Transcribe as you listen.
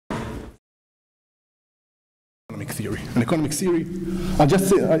economic theory. An economic theory, I'll just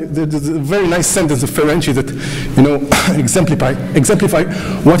say, there's a very nice sentence of Ferenczi that, you know, exemplify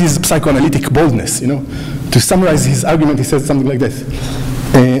what is psychoanalytic boldness, you know. To summarize his argument, he says something like this.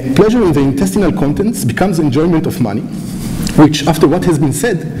 Pleasure in the intestinal contents becomes enjoyment of money, which, after what has been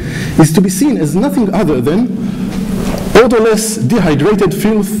said, is to be seen as nothing other than odorless, dehydrated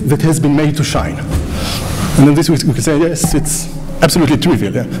filth that has been made to shine. And then this we could say, yes, it's absolutely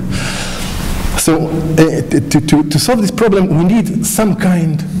trivial. Yeah? So to solve this problem, we need some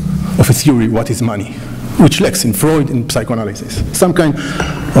kind of a theory, what is money, which lacks in Freud and psychoanalysis, some kind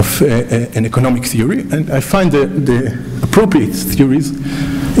of an economic theory. And I find the appropriate theories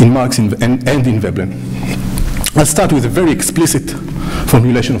in Marx and in Veblen. I'll start with a very explicit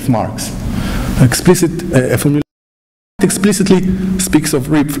formulation of Marx. Explicit formulation explicitly speaks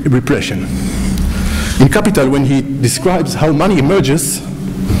of repression. In Capital, when he describes how money emerges,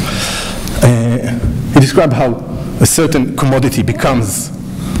 he describes how a certain commodity becomes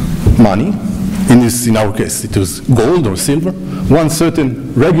money. In our case, it was gold or silver. One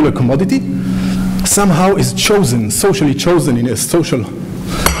certain regular commodity somehow is chosen, socially chosen in a social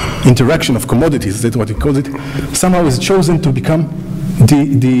interaction of commodities, that's what he calls it, somehow is chosen to become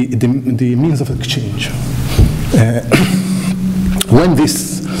the means of exchange. When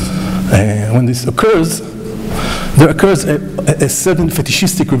this occurs, there occurs a certain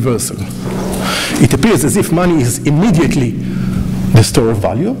fetishistic reversal. It appears as if money is immediately the store of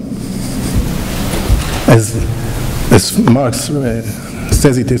value, as Marx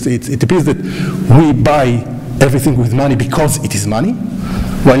says it appears that we buy everything with money because it is money,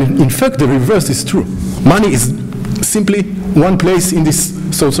 while in fact the reverse is true. Money is simply one place in this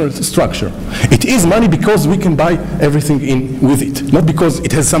social structure. It is money because we can buy everything with it, not because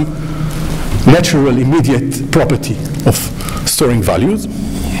it has some natural, immediate property of storing values.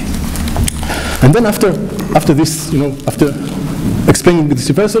 And then after this, you know, after explaining this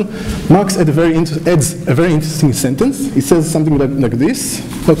reversal, Marx adds a very interesting sentence. He says something like this,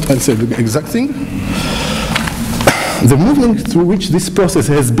 not I'll say the exact thing. The movement through which this process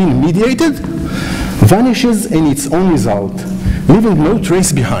has been mediated vanishes in its own result, leaving no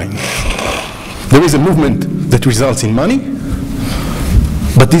trace behind. There is a movement that results in money,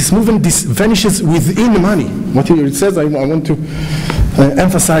 but this movement vanishes within money. What it says, I want to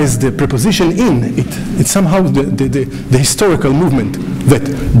emphasize the preposition in. It's somehow the historical movement that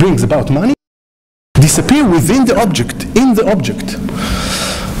brings about money disappear within the object, in the object.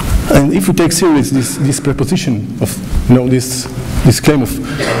 And if we take serious this preposition of, you know, this claim of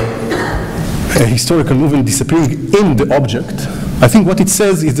a historical movement disappearing in the object, I think what it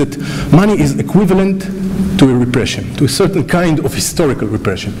says is that money is equivalent to a repression, to a certain kind of historical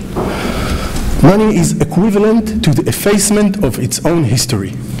repression. Money is equivalent to the effacement of its own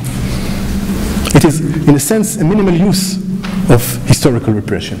history. It is, in a sense, a minimal use of historical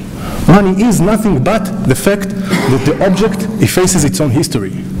repression. Money is nothing but the fact that the object effaces its own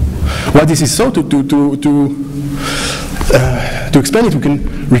history. Why this is so, to explain it, we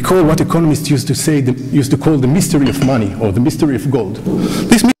can recall what economists used to call the mystery of money, or the mystery of gold.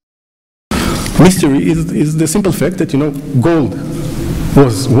 This mystery is the simple fact that, you know, gold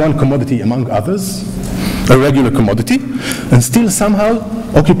was one commodity among others, a regular commodity, and still somehow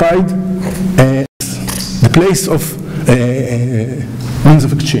occupied the place of means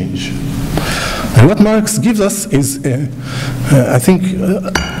of exchange. And what Marx gives us is, I think,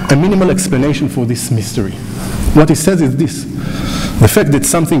 a minimal explanation for this mystery. What he says is this: the fact that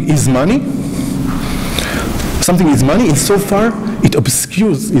something is money insofar it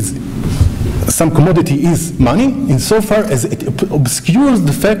obscures some commodity is money, insofar as it obscures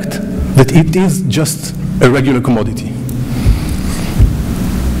the fact that it is just a regular commodity.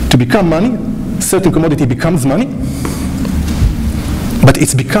 To become money, a certain commodity becomes money, but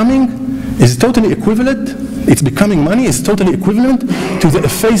its becoming is totally equivalent, its becoming money is totally equivalent to the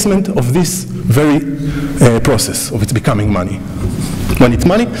effacement of this very process of its becoming money. When it's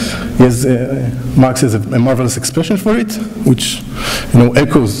money, Marx has a marvelous expression for it, which, you know,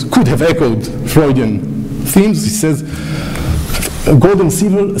 could have echoed Freudian themes. He says, gold and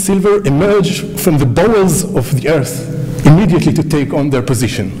silver emerge from the bowels of the earth immediately to take on their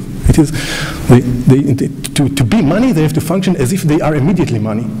position. It is, to be money, they have to function as if they are immediately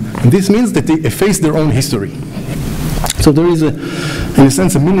money. And this means that they efface their own history. So there is, in a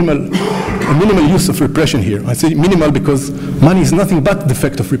sense, a minimal use of repression here. I say minimal because money is nothing but the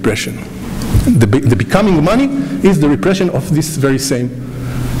fact of repression. The becoming money is the repression of this very same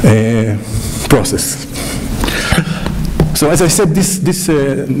process. So as I said, this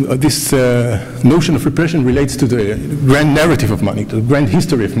notion of repression relates to the grand narrative of money, to the grand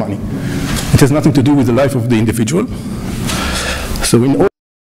history of money. It has nothing to do with the life of the individual. So in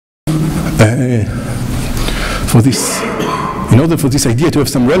order for this idea to have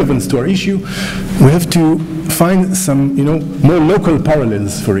some relevance to our issue, we have to find some, more local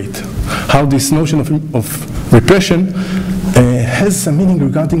parallels for it. How this notion of repression has some meaning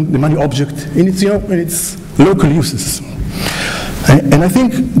regarding the money object in its, in its local uses. And I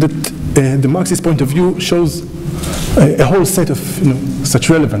think that the Marxist point of view shows a whole set of such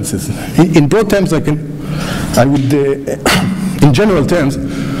relevances. In broad terms, I would, in general terms,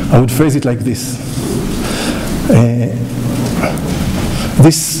 I would phrase it like this.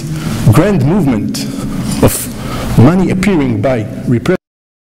 This grand movement of money appearing by repressing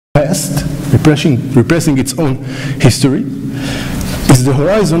its own history, is the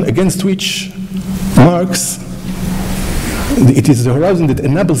horizon against which Marx, it is the horizon that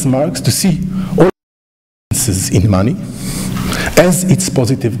enables Marx to see all differences in money as its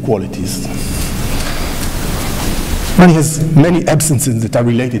positive qualities. Money has many absences that are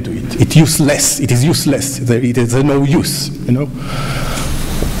related to it. It is useless. It has no use,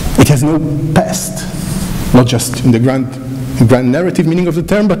 It has no past, not just in the grand narrative meaning of the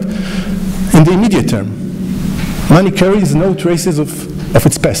term, but in the immediate term. Money carries no traces of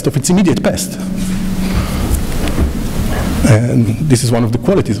its past, of its immediate past. And this is one of the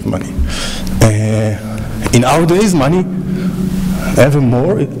qualities of money. In our days, money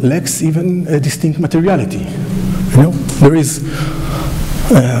evermore lacks even a distinct materiality. There is,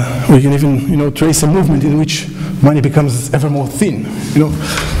 we can even, trace a movement in which money becomes ever more thin,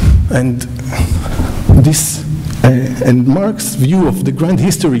 and this, and Marx's view of the grand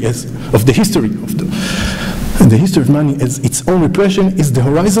history the history of money as its own repression is the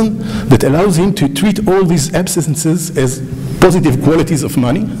horizon that allows him to treat all these absences as positive qualities of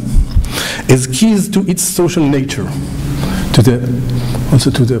money, as keys to its social nature, also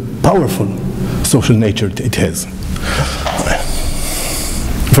to the powerful social nature that it has.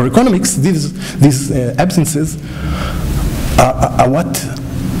 For economics, these absences are what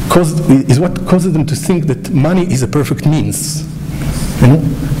causes them to think that money is a perfect means,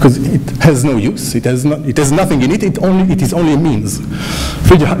 because it has no use, it has nothing in it. It is only a means.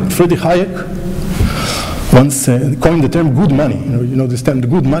 Friedrich Hayek once coined the term "good money." This term, the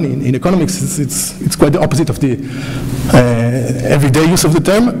good money in economics, it's quite the opposite of the everyday use of the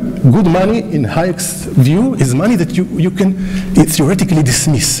term. Good money, in Hayek's view, is money that you can theoretically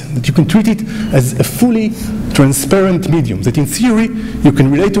dismiss, that you can treat it as a fully transparent medium, that in theory you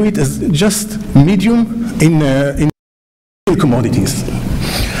can relate to it as just medium in commodities.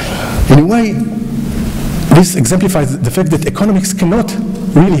 In a way, this exemplifies the fact that economics cannot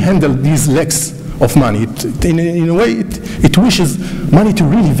really handle these lacks of money. In a way, it wishes money to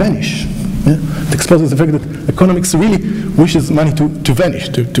really vanish. Yeah? It exposes the fact that economics really wishes money to vanish,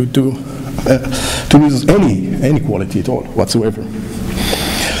 to lose any quality at all whatsoever.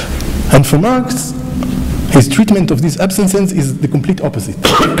 And for Marx, his treatment of these absences is the complete opposite.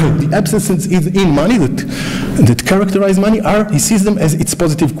 The absences in money that characterize money he sees them as its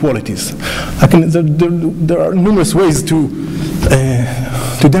positive qualities. There are numerous ways to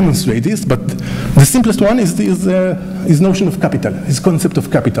demonstrate this, but the simplest one is his notion of capital, his concept of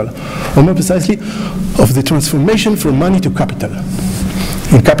capital, or more precisely, of the transformation from money to capital.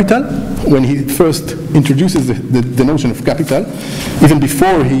 In Capital, when he first introduces the notion of capital, even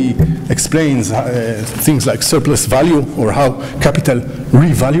before he explains things like surplus value or how capital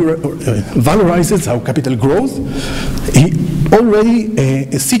valorizes, how capital grows, he already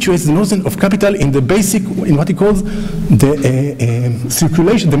situates the notion of capital in the basic, in what he calls the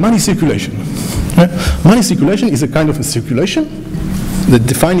circulation, the money circulation. Money circulation is a kind of a circulation, the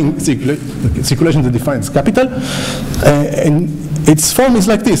circulation that defines capital, and its form is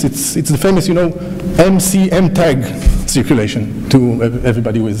like this. It's the famous, MC tag circulation to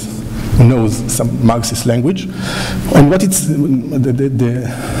everybody who knows some Marxist language. And what it's and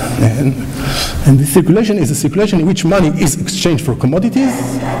the circulation is a circulation in which money is exchanged for commodities,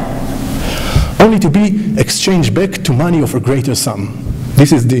 only to be exchanged back to money of a greater sum.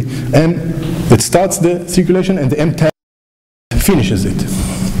 This is the M that starts the circulation, and the M tag finishes it.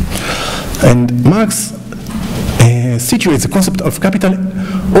 And Marx situates the concept of capital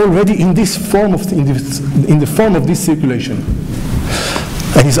already in this form in the form of this circulation.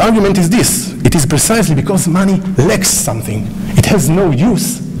 And his argument is this: it is precisely because money lacks something, it has no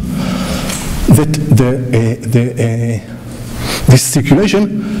use, that this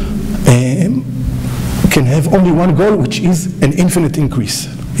circulation can have only one goal, which is an infinite increase.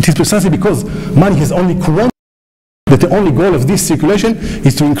 It is precisely because money has only quantity that the only goal of this circulation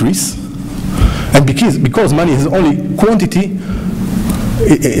is to increase. And because money has only quantity,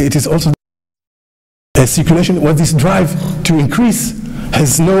 it is also circulation, what this drive to increase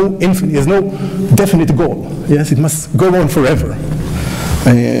has no definite goal. Yes, it must go on forever.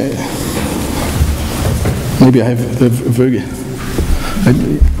 Maybe I have a very...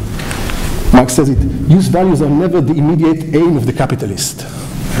 Marx says it, use values are never the immediate aim of the capitalist.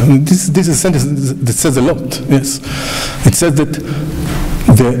 And this is a sentence that says a lot, yes. It says that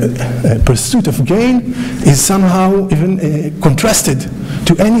the pursuit of gain is somehow even contrasted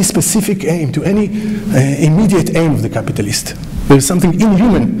to any specific aim, to any immediate aim of the capitalist. There is something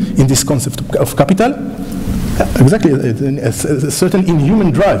inhuman in this concept of capital, exactly a certain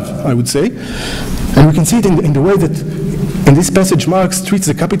inhuman drive, I would say. And we can see it in the way that in this passage Marx treats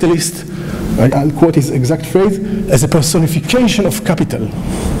the capitalist, I'll quote his exact phrase, as a personification of capital.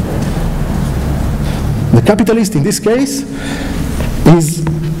 The capitalist in this case is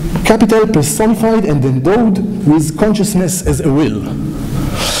capital personified and endowed with consciousness as a will.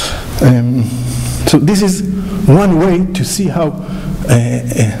 So this is one way to see how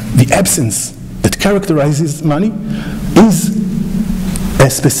the absence that characterizes money is a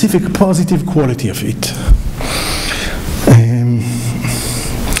specific positive quality of it.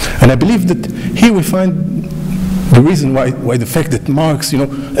 And I believe that here we find the reason why the fact that Marx,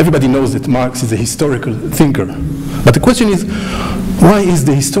 everybody knows that Marx is a historical thinker. But the question is, why is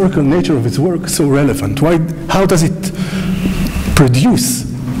the historical nature of his work so relevant? How does it produce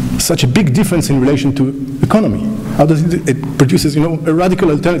such a big difference in relation to economy? How does it produces, a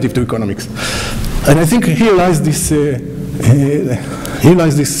radical alternative to economics? And I think here lies this,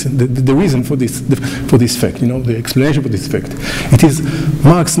 the reason for this fact, the explanation for this fact. It is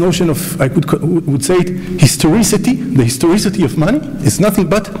Marx's notion of, I would say it, historicity. The historicity of money is nothing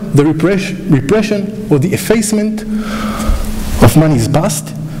but the repression or the effacement of money's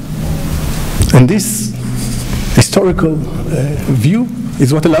past. And this historical view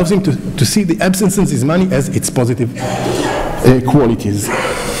is what allows him to see the absences in money as its positive qualities.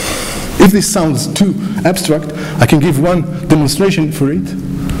 If this sounds too abstract, I can give one demonstration for it.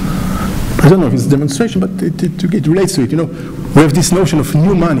 I don't know if it's a demonstration, but it relates to it. We have this notion of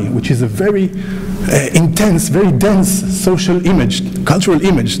new money, which is a very intense, very dense social image, cultural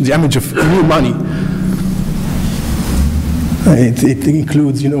image, the image of new money. It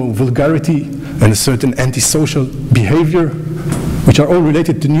includes, vulgarity and a certain antisocial behavior, which are all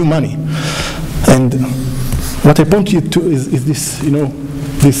related to new money. And what I point you to is this,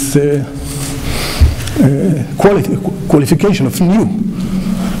 this qualification of new.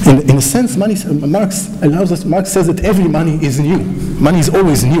 In a sense, Marx says that every money is new. Money is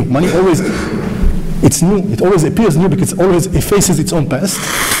always new. Money always, it's new. It always appears new because it always effaces its own past.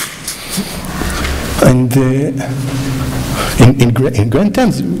 And in grand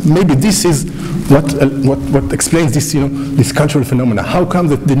terms, maybe this is what explains this, this cultural phenomena. How come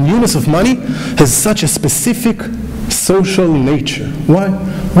that the newness of money has such a specific social nature?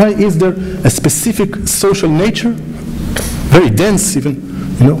 Why is there a specific social nature, very dense even,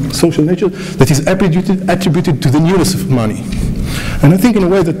 social nature, that is attributed to the newness of money? And I think in a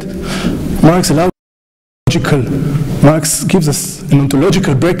way that Marx gives us an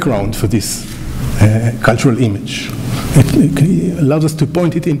ontological background for this cultural image. It allows us to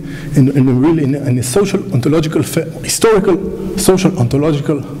point it in a social ontological, historical social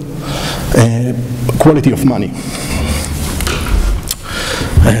ontological quality of money.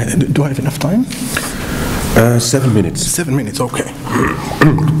 Do I have enough time? 7 minutes. 7 minutes, okay.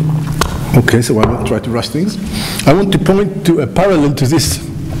 Okay, so I will try to rush things. I want to point to a parallel to this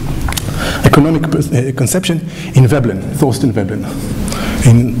economic conception in Veblen, Thorsten Veblen.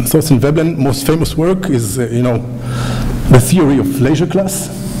 In Thorsten Veblen's most famous work is, the theory of leisure class.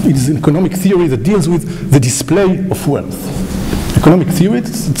 It is an economic theory that deals with the display of wealth. Economic theory,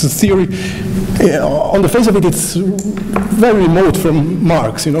 it's a theory, on the face of it, it's very remote from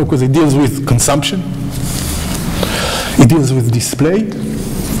Marx, because it deals with consumption. It deals with display,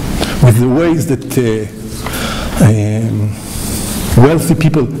 with the ways that wealthy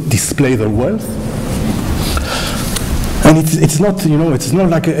people display their wealth. And it's not, it's not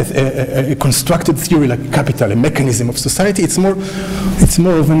like a constructed theory like capital, a mechanism of society. It's more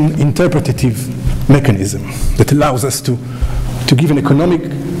of an interpretative mechanism that allows us to give an economic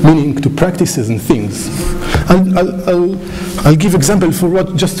meaning to practices and things. I'll give example for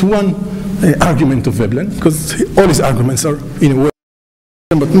just one argument of Veblen, because all his arguments are in a way,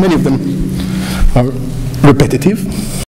 but many of them are repetitive.